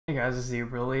Hey guys, this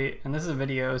is Really, and this is a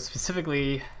video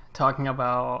specifically talking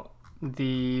about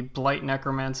the Blight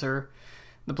Necromancer.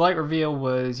 The Blight reveal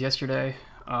was yesterday.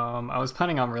 I was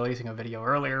planning on releasing a video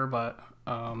earlier, but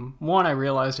one, I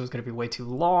realized it was going to be way too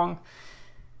long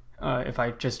if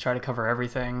I just try to cover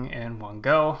everything in one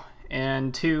go,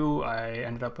 and two, I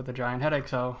ended up with a giant headache,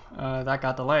 so that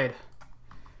got delayed.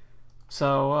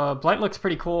 So Blight looks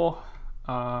pretty cool.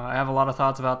 I have a lot of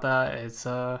thoughts about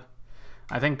that.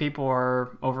 I think people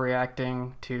are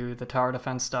overreacting to the tower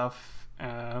defense stuff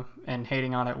and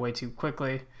hating on it way too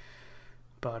quickly.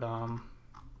 But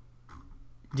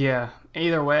yeah,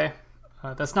 either way,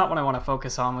 that's not what I want to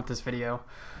focus on with this video.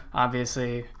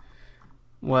 Obviously,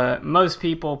 what most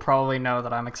people probably know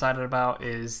that I'm excited about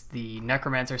is the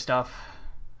necromancer stuff.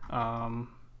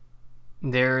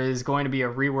 There is going to be a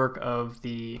rework of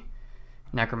the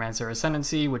necromancer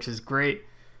ascendancy, which is great.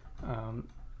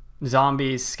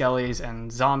 Zombies, skellies,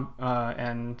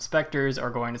 and specters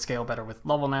are going to scale better with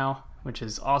level now, which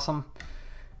is awesome.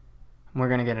 We're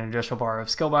going to get an additional bar of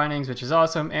skill bindings, which is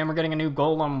awesome, and we're getting a new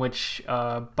golem, which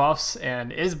buffs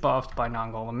and is buffed by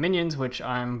non-golem minions, which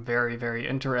I'm very, very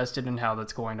interested in how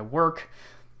that's going to work,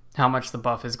 how much the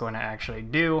buff is going to actually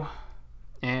do,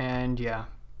 and yeah.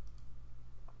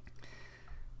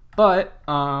 But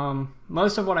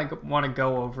most of what I want to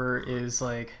go over is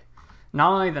like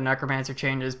not only the necromancer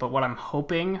changes, but what I'm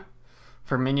hoping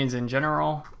for minions in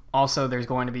general. Also, there's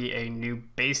going to be a new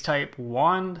base type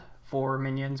wand for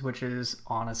minions, which is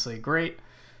honestly great.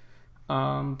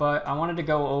 But I wanted to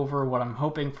go over what I'm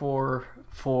hoping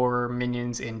for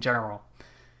minions in general.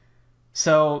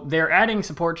 So they're adding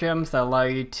support gems that allow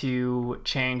you to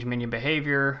change minion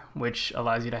behavior, which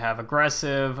allows you to have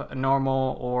aggressive,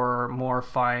 normal, or more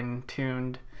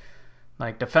fine-tuned,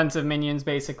 like defensive minions,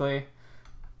 basically.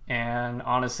 And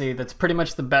honestly, that's pretty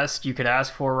much the best you could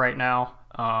ask for right now.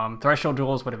 Threshold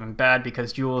jewels would have been bad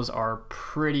because jewels are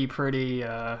pretty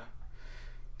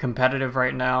competitive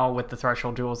right now with the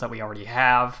threshold jewels that we already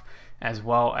have, as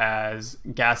well as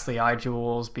ghastly eye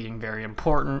jewels being very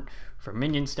important for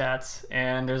minion stats.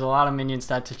 And there's a lot of minion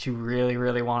stats that you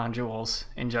really want on jewels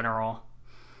in general.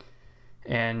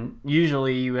 And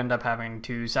usually you end up having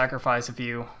to sacrifice a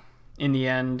few in the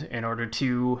end in order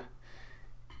to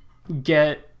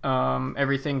get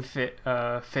everything fit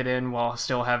in while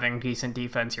still having decent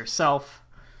defense yourself.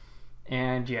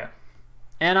 And yeah,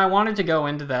 and I wanted to go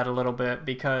into that a little bit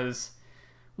because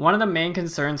one of the main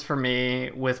concerns for me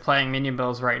with playing minion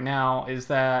builds right now is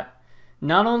that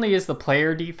not only is the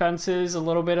player defenses a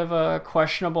little bit of a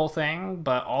questionable thing,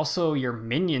 but also your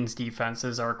minions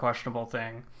defenses are a questionable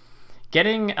thing.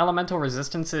 Getting elemental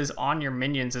resistances on your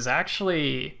minions is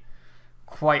actually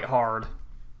quite hard.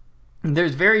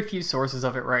 There's very few sources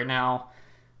of it right now.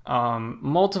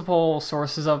 Multiple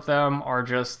sources of them are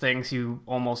just things you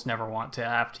almost never want to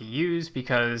have to use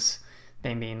because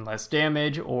they mean less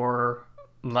damage or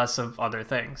less of other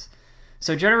things.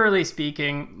 So generally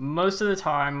speaking, most of the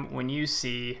time when you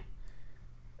see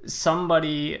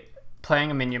somebody playing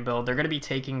a minion build, they're going to be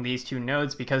taking these two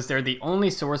nodes because they're the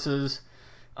only sources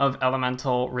of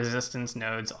elemental resistance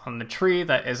nodes on the tree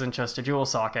that isn't just a jewel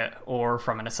socket or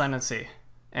from an ascendancy.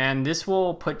 And this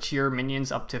will put your minions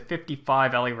up to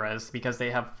 55 ele res because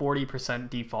they have 40%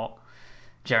 default,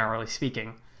 generally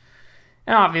speaking.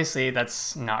 And obviously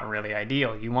that's not really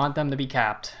ideal. You want them to be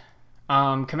capped.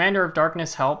 Commander of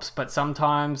Darkness helps, but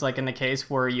sometimes, like in the case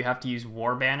where you have to use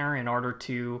War Banner in order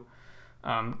to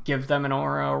give them an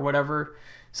aura or whatever,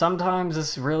 sometimes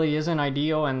this really isn't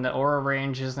ideal and the aura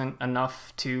range isn't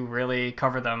enough to really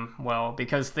cover them well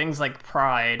because things like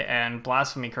Pride and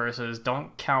Blasphemy Curses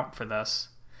don't count for this.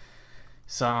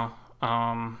 So,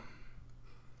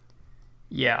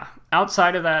 yeah.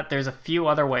 Outside of that, there's a few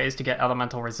other ways to get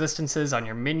elemental resistances on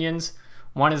your minions.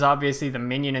 One is obviously the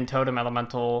Minion and Totem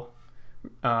elemental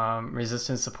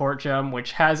resistance support gem,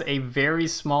 which has a very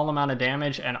small amount of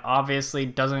damage and obviously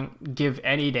doesn't give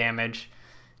any damage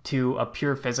to a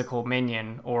pure physical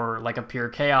minion or like a pure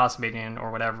chaos minion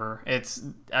or whatever. It's,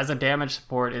 as a damage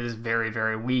support, it is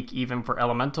very weak even for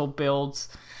elemental builds.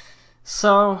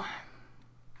 So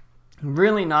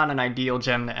really not an ideal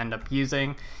gem to end up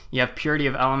using. You have Purity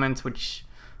of Elements, which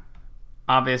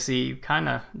obviously you kind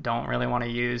of don't really want to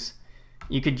use.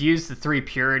 You could use the 3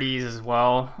 Purities as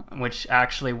well, which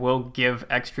actually will give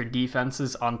extra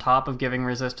defenses on top of giving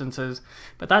resistances,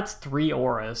 but that's 3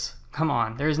 auras. Come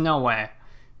on, there's no way.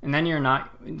 And then you're not,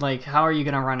 like, how are you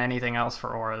going to run anything else for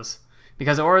auras?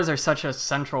 Because auras are such a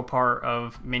central part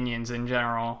of minions in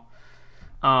general.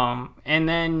 And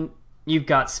then you've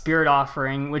got Spirit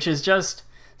Offering, which is just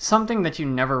something that you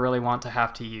never really want to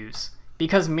have to use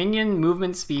because minion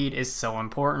movement speed is so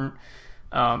important.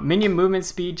 Minion movement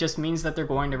speed just means that they're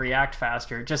going to react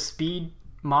faster. Just speed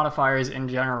modifiers in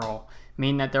general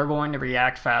mean that they're going to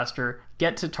react faster,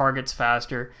 get to targets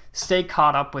faster, stay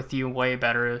caught up with you way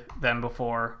better than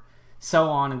before, so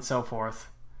on and so forth.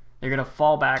 They're going to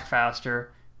fall back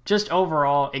faster. Just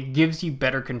overall, it gives you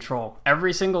better control.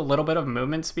 Every single little bit of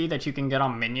movement speed that you can get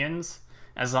on minions,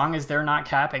 as long as they're not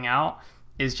capping out,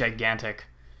 is gigantic.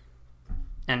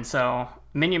 And so,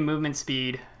 minion movement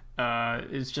speed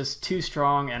is just too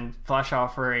strong, and Flesh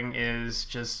Offering is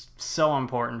just so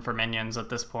important for minions at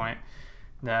this point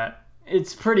that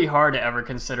it's pretty hard to ever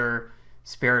consider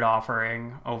Spirit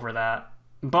Offering over that.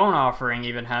 Bone Offering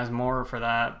even has more for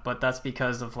that, but that's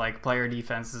because of like player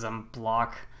defenses and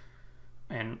block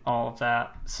and all of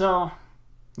that. So,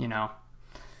 you know,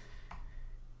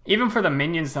 even for the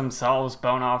minions themselves,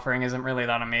 Bone Offering isn't really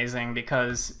that amazing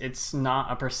because it's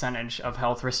not a percentage of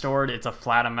health restored, it's a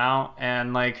flat amount.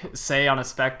 And like, say on a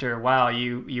Spectre, wow,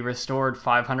 you restored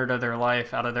 500 of their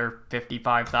life out of their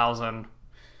 55,000.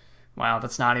 Wow,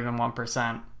 that's not even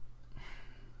 1%.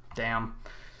 Damn.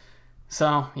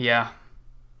 So, yeah.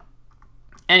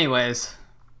 Anyways,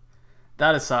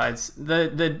 that aside,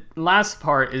 the last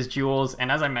part is jewels,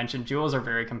 and as I mentioned, jewels are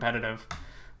very competitive.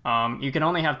 You can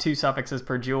only have 2 suffixes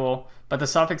per jewel, but the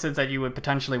suffixes that you would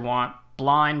potentially want: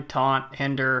 blind, taunt,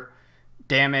 hinder,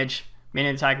 damage,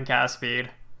 minion attack and cast speed,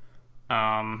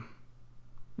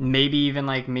 maybe even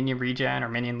like minion regen or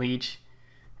minion leech.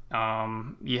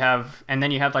 And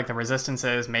then you have like the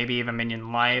resistances, maybe even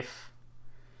minion life.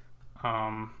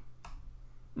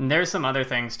 There's some other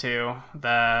things too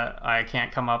that I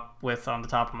can't come up with on the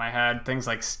top of my head. Things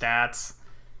like stats,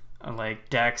 like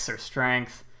dex or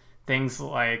strength. Things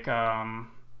like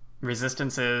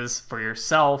resistances for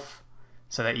yourself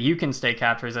so that you can stay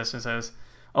capped resistances.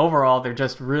 Overall, they're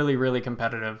just really, really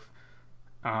competitive.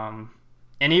 And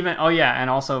even, oh yeah, and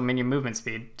also minion movement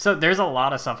speed. So there's a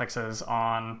lot of suffixes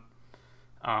on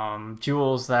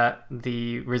jewels that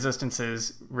the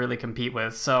resistances really compete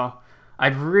with. So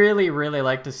I'd really, really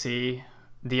like to see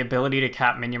the ability to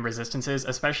cap minion resistances,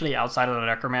 especially outside of the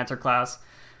necromancer class,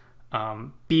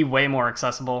 be way more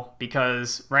accessible,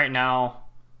 because right now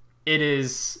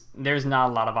there's not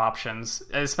a lot of options,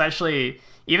 especially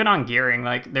even on gearing.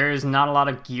 Like, there's not a lot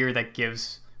of gear that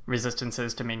gives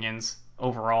resistances to minions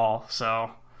overall. So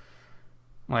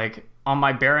like on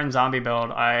my Baron zombie build,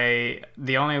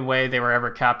 the only way they were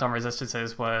ever capped on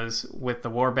resistances was with the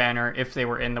War Banner, if they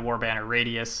were in the War Banner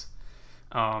radius.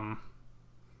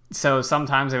 So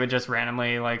sometimes they would just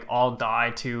randomly like all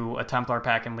die to a Templar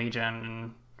pack in Legion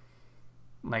and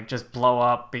like just blow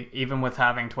up, even with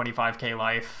having 25k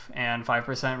life and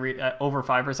 5% over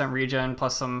 5% regen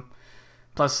plus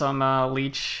some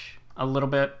leech a little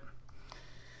bit.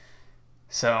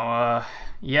 So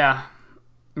yeah,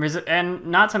 and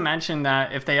not to mention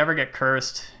that if they ever get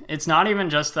cursed, it's not even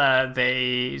just that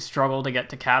they struggle to get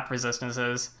to cap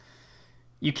resistances.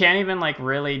 You can't even like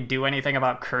really do anything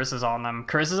about curses on them.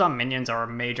 Curses on minions are a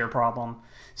major problem.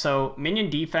 So minion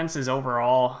defenses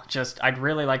overall, I'd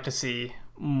really like to see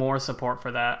more support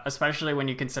for that, especially when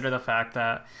you consider the fact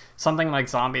that something like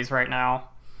zombies right now,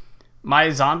 my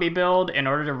zombie build, in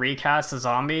order to recast the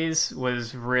zombies,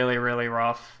 was really, really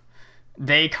rough.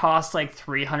 They cost like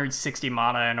 360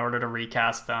 mana in order to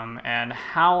recast them, and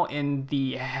how in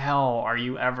the hell are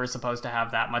you ever supposed to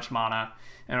have that much mana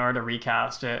in order to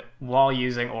recast it while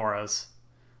using auras?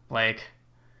 Like,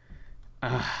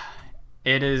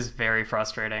 it is very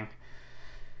frustrating.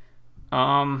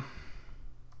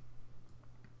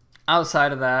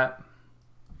 Outside of that,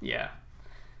 yeah.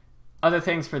 Other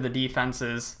things for the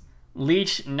defenses,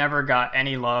 Leech never got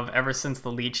any love ever since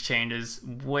the Leech changes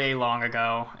way long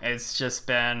ago. It's just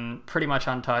been pretty much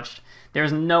untouched.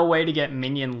 There's no way to get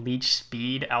minion Leech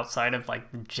speed outside of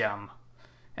like the gem,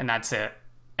 and that's it.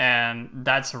 And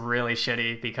that's really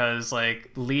shitty, because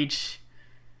like Leech,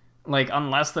 like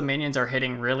unless the minions are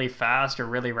hitting really fast or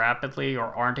really rapidly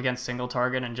or aren't against single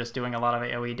target and just doing a lot of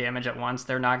AoE damage at once,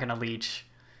 they're not going to Leech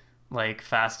like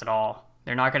fast at all.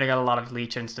 They're not going to get a lot of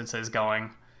Leech instances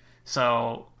going.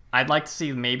 So I'd like to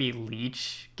see maybe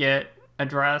Leech get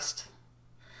addressed.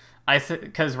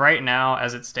 Because right now,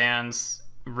 as it stands,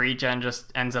 regen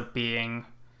just ends up being,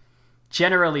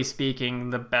 generally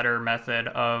speaking, the better method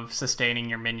of sustaining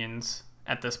your minions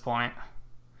at this point.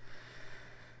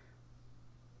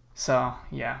 So,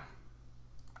 yeah.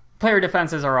 Player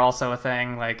defenses are also a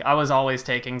thing. Like, I was always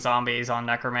taking zombies on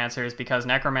necromancers because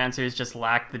necromancers just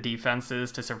lack the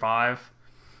defenses to survive.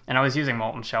 And I was using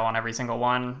Molten Shell on every single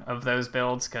one of those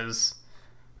builds because,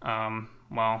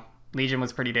 well, Legion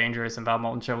was pretty dangerous and Val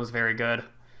Molten Shell was very good.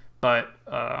 But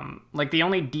like the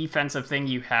only defensive thing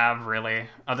you have really,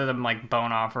 other than like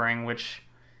Bone Offering, which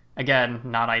again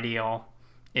not ideal,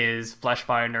 is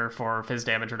Fleshbinder for fizz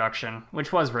damage reduction,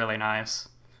 which was really nice.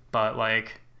 But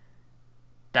like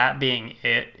that being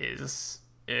it is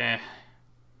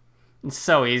it's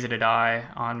so easy to die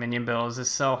on minion builds. It's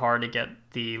so hard to get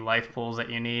the life pools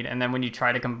that you need. And then when you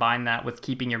try to combine that with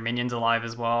keeping your minions alive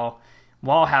as well,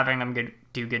 while having them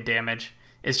do good damage,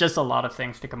 it's just a lot of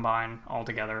things to combine all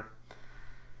together.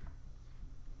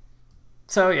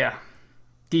 So yeah,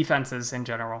 defenses in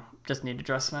general just need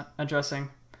addressing.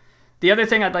 The other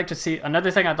thing I'd like to see,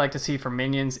 another thing I'd like to see for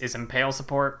minions is impale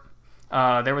support.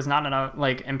 There was not enough,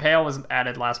 like impale was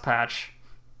added last patch.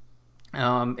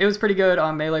 It was pretty good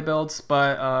on melee builds,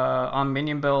 but on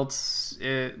minion builds,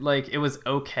 it was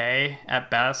okay at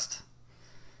best.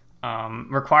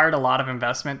 Required a lot of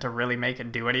investment to really make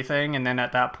it do anything, and then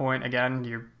at that point, again,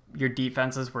 your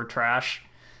defenses were trash.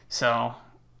 So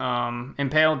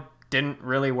impale didn't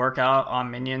really work out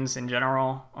on minions in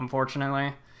general,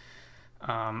 unfortunately.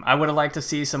 I would have liked to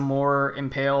see some more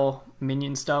impale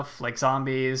minion stuff, like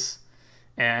zombies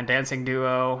and dancing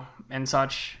duo and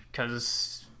such,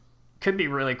 because could be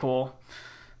really cool.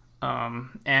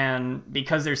 And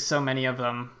because there's so many of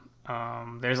them,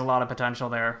 there's a lot of potential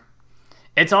there.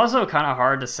 It's also kind of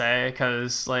hard to say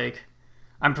because like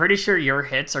I'm pretty sure your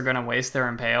hits are going to waste their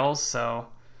impales, so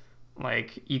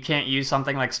like you can't use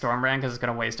something like Stormbrand because it's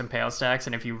going to waste impale stacks,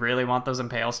 and if you really want those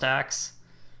impale stacks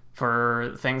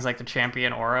for things like the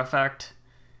champion aura effect,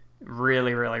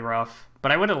 really rough.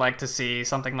 But I would have liked to see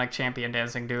something like champion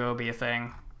dancing duo be a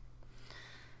thing.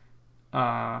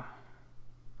 But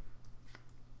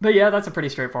yeah, that's a pretty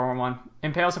straightforward one.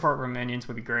 Impale support for minions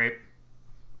would be great.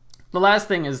 The last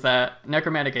thing is that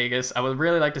necromantic aegis, I would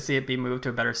really like to see it be moved to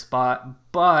a better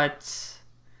spot, but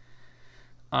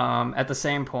at the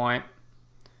same point,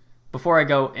 before I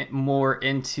go more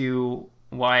into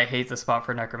why I hate the spot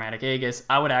for necromantic aegis,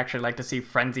 I would actually like to see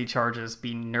frenzy charges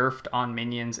be nerfed on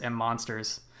minions and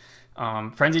monsters.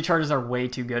 Frenzy charges are way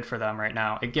too good for them right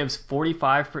now. It gives 3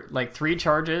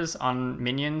 charges on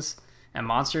minions and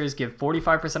monsters give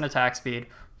 45% attack speed,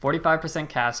 45%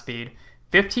 cast speed,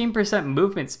 15%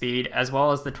 movement speed, as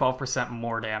well as the 12%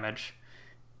 more damage.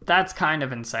 That's kind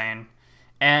of insane.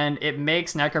 And it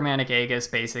makes necromantic aegis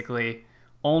basically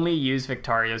only use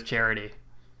Victaria's charity.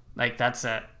 Like, that's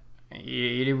it.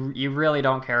 You really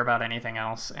don't care about anything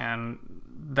else, and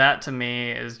that to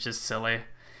me is just silly.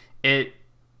 It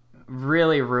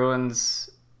really ruins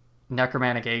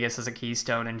necromantic aegis as a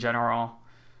keystone in general.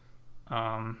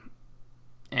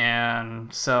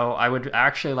 And so I would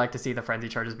actually like to see the frenzy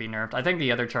charges be nerfed. I think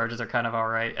the other charges are kind of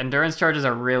alright. Endurance charges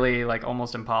are really like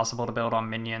almost impossible to build on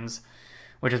minions,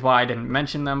 which is why I didn't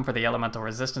mention them for the elemental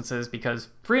resistances, because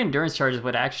free endurance charges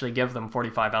would actually give them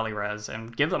 45 Ellie res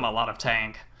and give them a lot of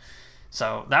tank.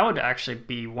 So that would actually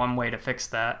be one way to fix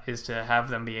that, is to have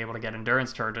them be able to get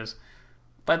endurance charges.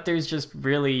 But there's just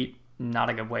really not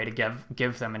a good way to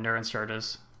give them endurance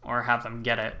charges or have them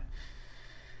get it.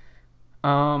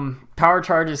 Power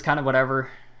charge is kind of whatever.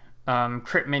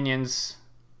 Crit minions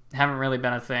haven't really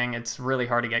been a thing. It's really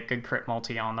hard to get good crit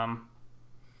multi on them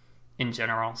in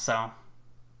general, so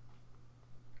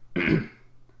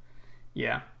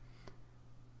yeah.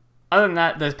 Other than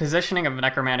that, the positioning of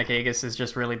Necromantic Aegis is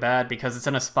just really bad because it's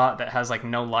in a spot that has like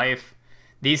no life.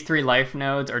 These 3 life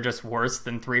nodes are just worse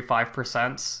than 3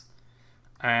 5%.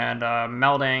 And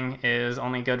melding is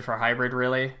only good for hybrid,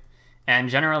 really. And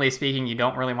generally speaking, you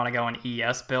don't really want to go an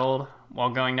ES build while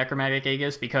going Necromantic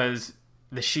Aegis because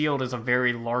the shield is a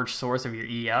very large source of your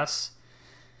ES.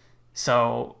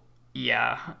 So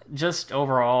yeah, just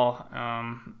overall,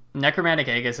 Necromantic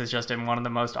Aegis is just in one of the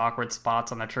most awkward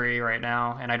spots on the tree right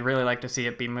now, and I'd really like to see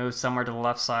it be moved somewhere to the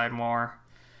left side more.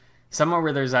 Somewhere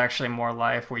where there's actually more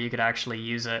life, where you could actually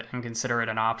use it and consider it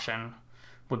an option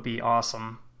would be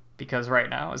awesome, because right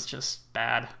now it's just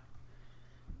bad.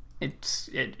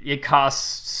 It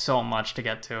costs so much to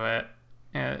get to it.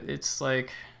 It's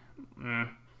like...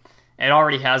 It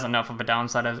already has enough of a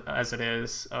downside as it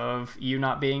is, of you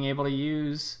not being able to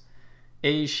use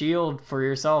a shield for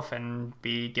yourself and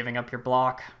be giving up your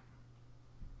block.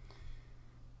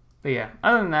 But yeah,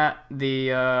 other than that,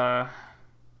 the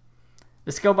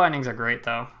skill bindings are great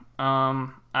though.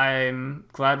 I'm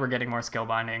glad we're getting more skill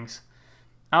bindings.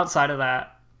 Outside of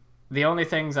that, the only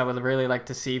things I would really like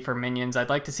to see for minions, I'd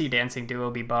like to see Dancing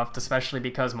Duo be buffed, especially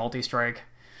because Multi-Strike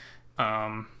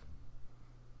got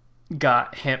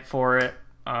hit for it.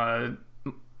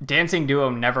 Dancing Duo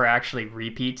never actually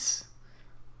repeats,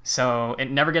 so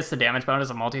it never gets the damage bonus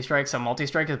of Multi-Strike, so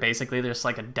Multi-Strike is basically just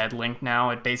like a dead link now.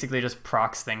 It basically just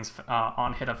procs things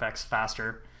on hit effects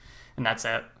faster. and that's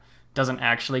it. Doesn't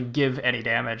actually give any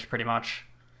damage, pretty much.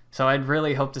 So I'd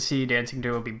really hope to see Dancing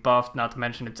Duo be buffed, not to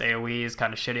mention its AoE is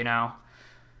kind of shitty now.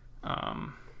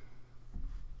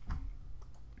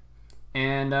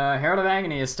 And Herald of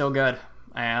Agony is still good,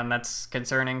 and that's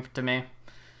concerning to me.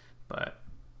 But,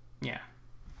 yeah.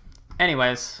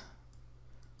 Anyways,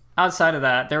 outside of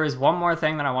that, there is one more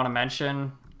thing that I want to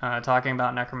mention, talking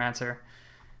about Necromancer.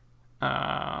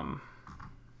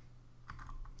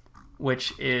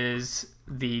 Which is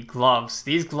the gloves.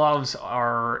 These gloves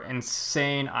are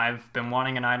insane. I've been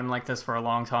wanting an item like this for a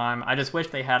long time. I just wish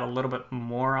they had a little bit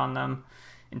more on them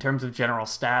in terms of general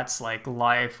stats like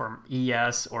life or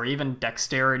ES or even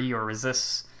dexterity or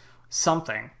resist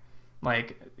something.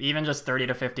 Like even just 30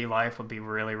 to 50 life would be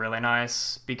really, really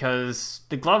nice because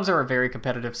the gloves are a very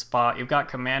competitive spot. You've got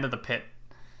Command of the Pit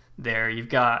there. You've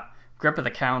got Grip of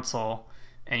the Council,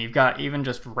 and you've got even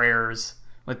just rares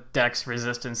with dex,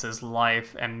 resistances,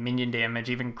 life, and minion damage,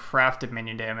 even crafted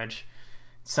minion damage,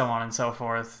 so on and so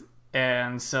forth.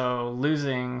 And so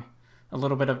losing a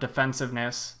little bit of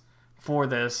defensiveness for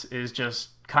this is just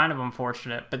kind of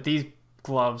unfortunate, but these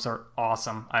gloves are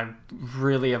awesome. I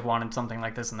really have wanted something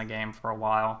like this in the game for a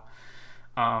while.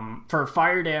 For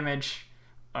fire damage,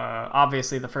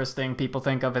 obviously the first thing people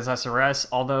think of is SRS,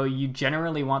 although you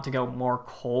generally want to go more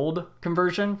cold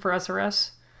conversion for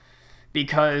SRS,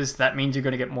 because that means you're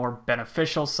going to get more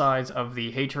beneficial sides of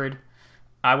the hatred.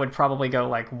 I would probably go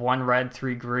like 1 red,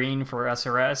 3 green for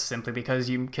SRS, simply because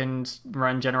you can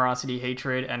run Generosity,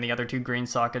 Hatred, and the other 2 green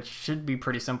sockets should be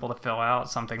pretty simple to fill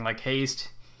out. Something like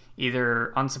Haste,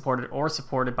 either unsupported or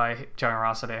supported by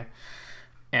Generosity,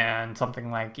 and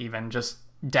something like even just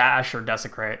Dash or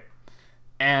Desecrate,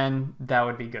 and that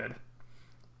would be good.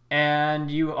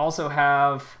 And you also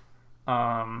have...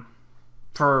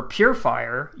 for Pure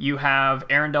Fire, you have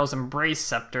Arendel's Embrace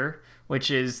Scepter,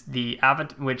 which is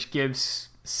which gives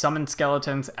Summoned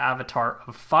Skeletons Avatar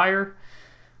of Fire.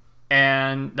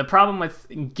 And the problem with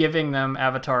giving them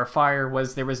Avatar of Fire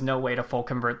was there was no way to full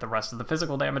convert the rest of the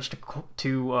physical damage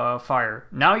to fire.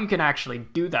 Now you can actually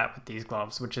do that with these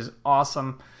gloves, which is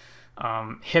awesome.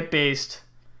 Hit-based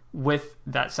with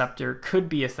that scepter could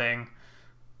be a thing.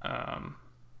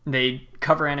 They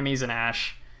cover enemies in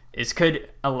Ash. It could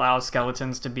allow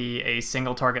skeletons to be a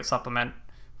single target supplement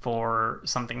for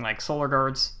something like Solar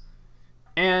Guards.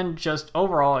 And just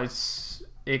overall,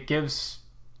 it gives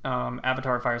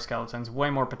Avatar Fire Skeletons way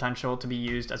more potential to be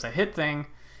used as a hit thing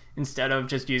instead of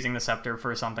just using the scepter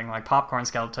for something like Popcorn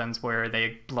Skeletons where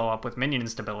they blow up with minion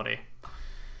instability.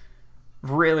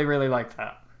 Really, really like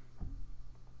that.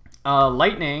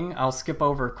 Lightning, I'll skip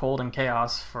over Cold and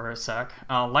Chaos for a sec.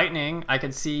 Lightning, I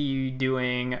could see you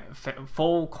doing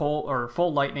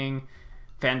full Lightning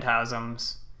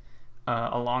Phantasms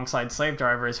alongside Slave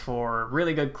Drivers for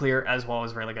really good clear as well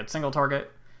as really good single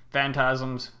target.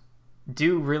 Phantasms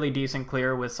do really decent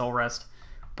clear with Soul Rest,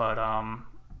 but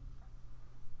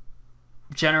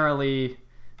generally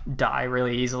die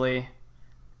really easily,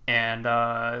 and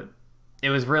it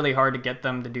was really hard to get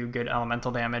them to do good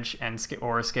elemental damage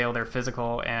or scale their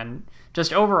physical, and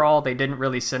just overall they didn't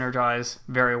really synergize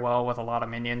very well with a lot of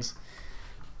minions.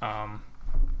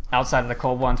 Outside of the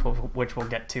cold ones, which we'll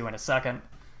get to in a second.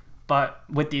 But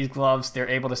with these gloves, they're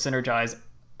able to synergize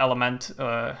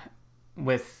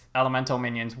with elemental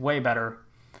minions way better.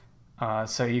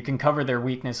 So you can cover their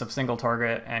weakness of single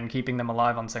target and keeping them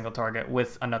alive on single target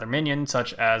with another minion,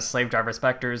 such as Slave Driver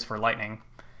Spectres for Lightning,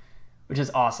 which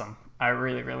is awesome. I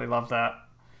really, really love that.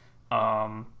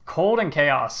 Cold and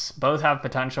Chaos both have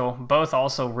potential. Both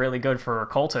also really good for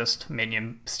Cultist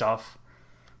minion stuff.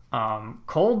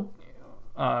 Cold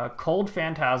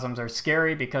Phantasms are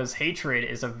scary because Hatred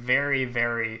is a very,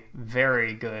 very,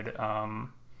 very good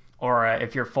aura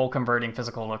if you're full converting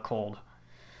physical to cold.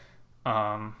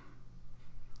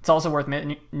 It's also worth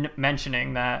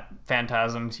mentioning that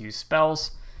Phantasms use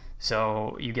spells,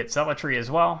 so you get Zealotry as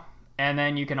well. And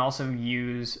then you can also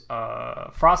use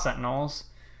Frost Sentinels,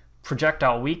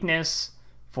 Projectile Weakness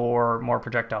for more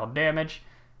projectile damage,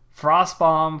 Frost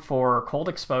Bomb for cold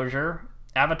exposure,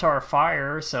 Avatar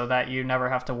Fire so that you never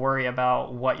have to worry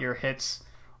about what your hits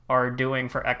are doing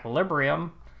for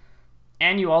equilibrium.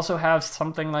 And you also have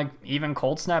something like even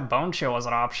Cold Snap Bone Chill as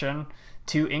an option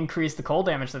to increase the cold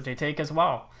damage that they take as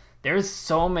well. There's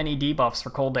so many debuffs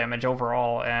for cold damage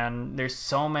overall, and there's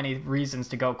so many reasons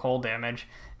to go cold damage.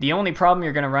 The only problem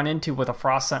you're going to run into with a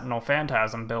Frost Sentinel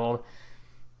Phantasm build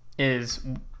is,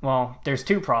 well, there's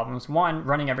 2 problems. 1,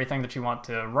 running everything that you want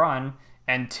to run,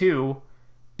 and 2,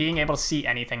 being able to see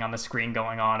anything on the screen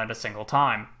going on at a single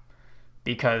time.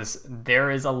 Because there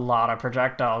is a lot of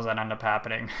projectiles that end up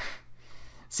happening.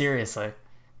 Seriously.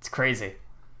 It's crazy.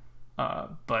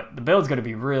 But the build's going to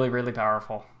be really, really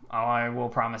powerful. I will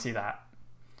promise you that.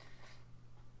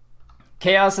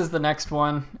 Chaos is the next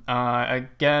one.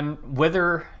 Again,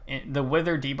 the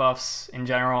Wither debuffs in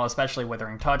general, especially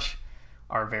Withering Touch,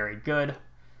 are very good.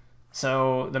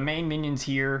 So the main minions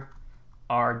here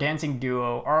are Dancing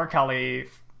Duo,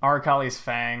 Aracali's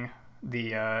Fang,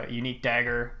 the unique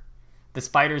dagger. The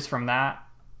spiders from that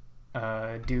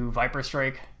do Viper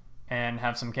Strike and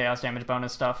have some chaos damage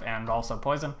bonus stuff and also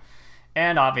poison.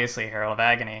 And obviously Herald of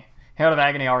Agony. Herald of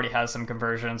Agony already has some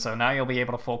conversion, so now you'll be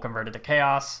able to full convert it to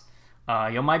chaos.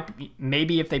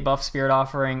 Maybe if they buff Spirit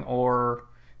Offering or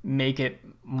make it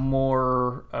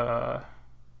more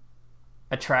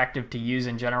attractive to use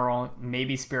in general,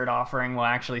 maybe Spirit Offering will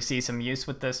actually see some use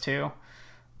with this too.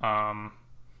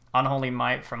 Unholy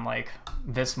Might from like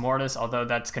Vis Mortis, although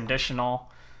that's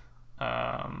conditional.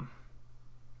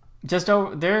 There's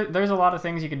a lot of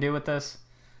things you can do with this.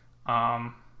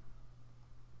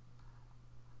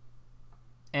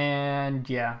 And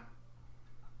yeah,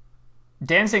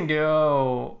 Dancing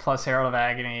Duo plus Herald of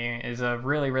Agony is a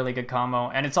really, really good combo.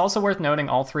 And it's also worth noting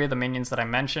all three of the minions that I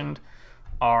mentioned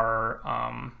are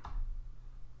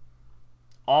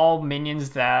all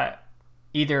minions that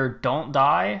either don't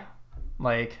die,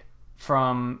 like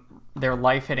from their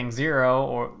life hitting 0,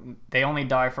 or they only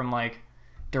die from like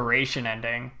duration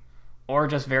ending, or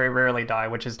just very rarely die,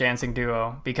 which is Dancing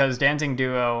Duo, because Dancing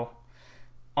Duo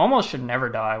almost should never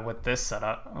die with this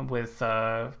setup, with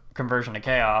conversion to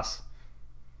chaos,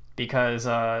 because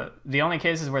the only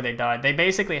cases where they die, they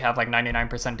basically have like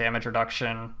 99% damage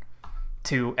reduction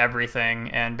to everything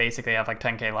and basically have like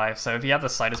 10k life. So if you have the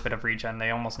slightest bit of regen, they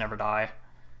almost never die.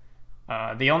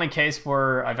 The only case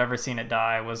where I've ever seen it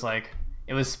die was like,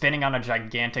 it was spinning on a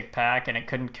gigantic pack and it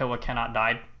couldn't kill a cannot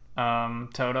die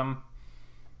totem,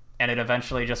 and it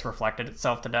eventually just reflected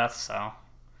itself to death. So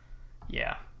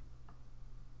yeah.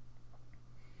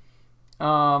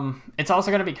 It's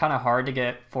also going to be kind of hard to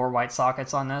get 4 white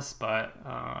sockets on this, but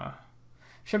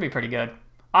should be pretty good.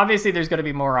 Obviously, there's going to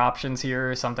be more options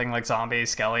here, something like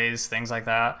zombies, skellies, things like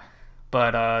that.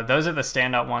 But those are the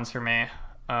standout ones for me,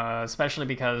 especially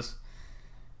because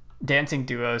Dancing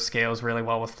Duo scales really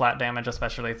well with flat damage,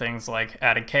 especially things like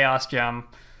added Chaos Gem.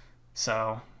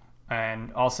 So,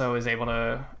 and also is able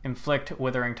to inflict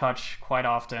Withering Touch quite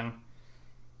often.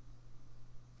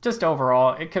 Just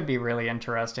overall, it could be really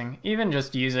interesting. Even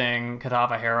just using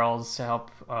Kadava Heralds to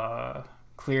help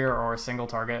clear or single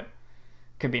target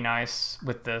could be nice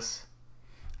with this.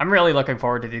 I'm really looking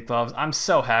forward to these gloves. I'm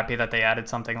so happy that they added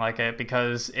something like it,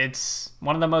 because it's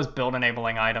one of the most build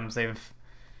enabling items they've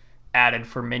added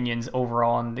for minions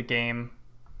overall in the game.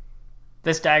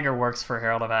 This dagger works for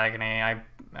Herald of Agony.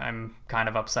 I'm kind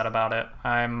of upset about it.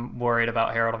 I'm worried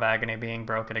about Herald of Agony being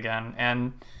broken again,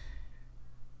 and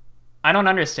I don't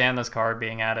understand this card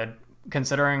being added,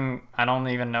 considering I don't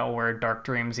even know where Dark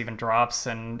Dreams even drops,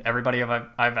 and everybody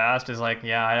I've asked is like,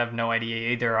 yeah, I have no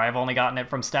idea either. I've only gotten it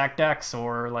from stacked decks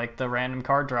or like the random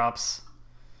card drops.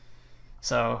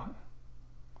 So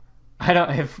I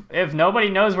don't, if nobody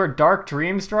knows where Dark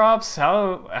Dreams drops,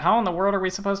 how in the world are we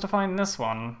supposed to find this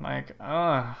one? Like,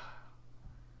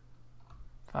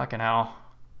 fucking hell.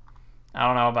 I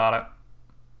don't know about it.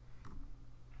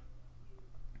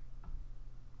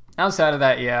 Outside of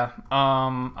that, yeah.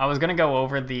 I was gonna go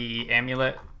over the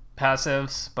amulet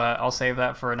passives, but I'll save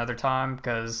that for another time,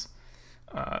 because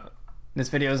this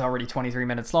video is already 23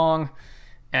 minutes long,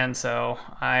 and so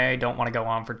I don't want to go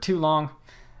on for too long.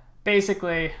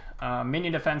 Basically,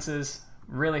 minion defenses,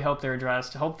 really hope they're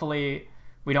addressed. Hopefully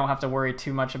we don't have to worry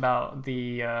too much about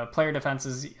the player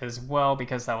defenses as well,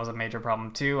 because that was a major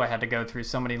problem too. I had to go through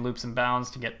so many loops and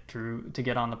bounds to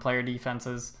get on the player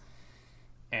defenses,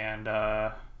 and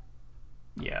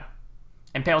yeah.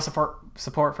 Impale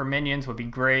support for minions would be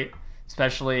great,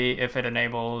 especially if it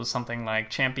enables something like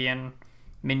champion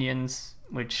minions,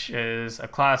 which is a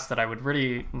class that I would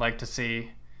really like to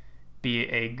see be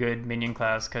a good minion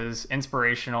class, because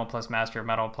inspirational plus master of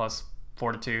metal plus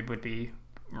fortitude would be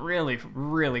really,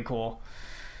 really cool.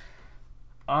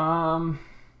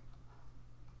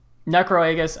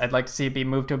 Necro Aegis, I'd like to see it be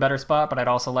moved to a better spot, but I'd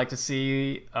also like to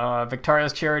see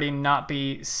Victoria's Charity not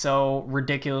be so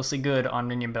ridiculously good on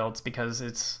minion builds,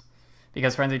 because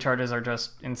frenzy charges are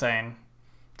just insane.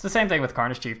 It's the same thing with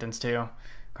Carnage Chieftains too.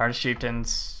 Carnage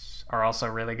Chieftains are also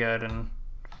really good, and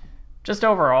just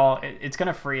overall, it's going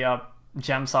to free up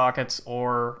gem sockets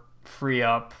or free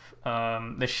up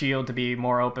the shield to be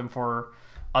more open for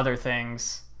other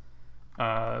things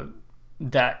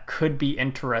that could be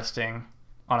interesting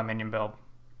on a minion build.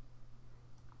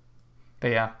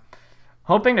 But yeah,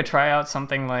 hoping to try out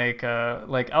something like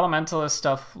Elementalist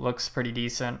stuff looks pretty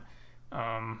decent.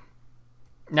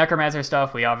 Necromancer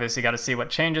stuff, we obviously got to see what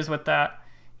changes with that.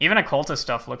 Even occultist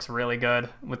stuff looks really good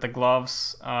with the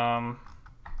gloves.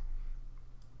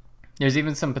 There's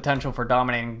even some potential for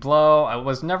dominating blow. I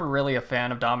was never really a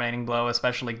fan of dominating blow,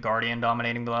 especially guardian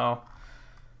dominating blow.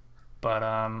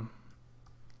 But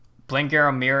blink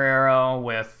arrow, mirror arrow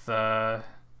with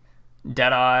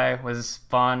Deadeye was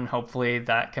fun. Hopefully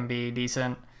that can be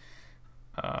decent.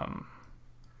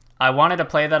 I wanted to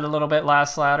play that a little bit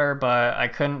last ladder, but I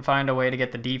couldn't find a way to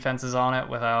get the defenses on it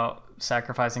without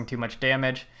sacrificing too much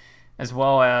damage, as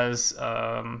well as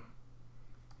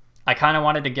I kind of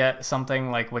wanted to get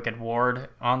something like Wicked Ward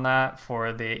on that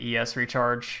for the ES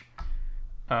recharge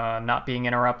not being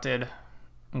interrupted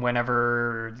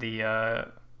whenever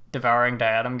the Devouring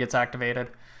Diadem gets activated,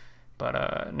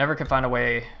 but never could find a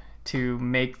way to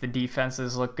make the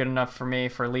defenses look good enough for me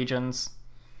for Legions,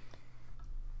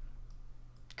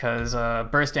 because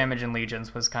burst damage in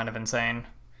Legions was kind of insane.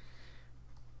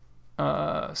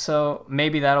 So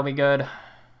maybe that'll be good,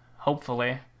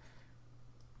 hopefully.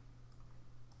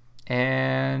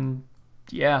 And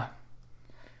yeah,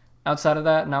 outside of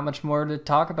that, not much more to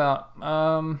talk about.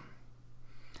 I'll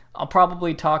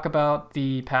probably talk about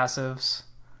the passives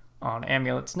on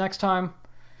amulets next time.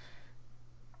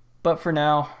 But for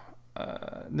now,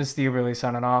 this is the Uberly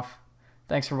signing off.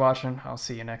 Thanks for watching. I'll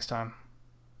see you next time.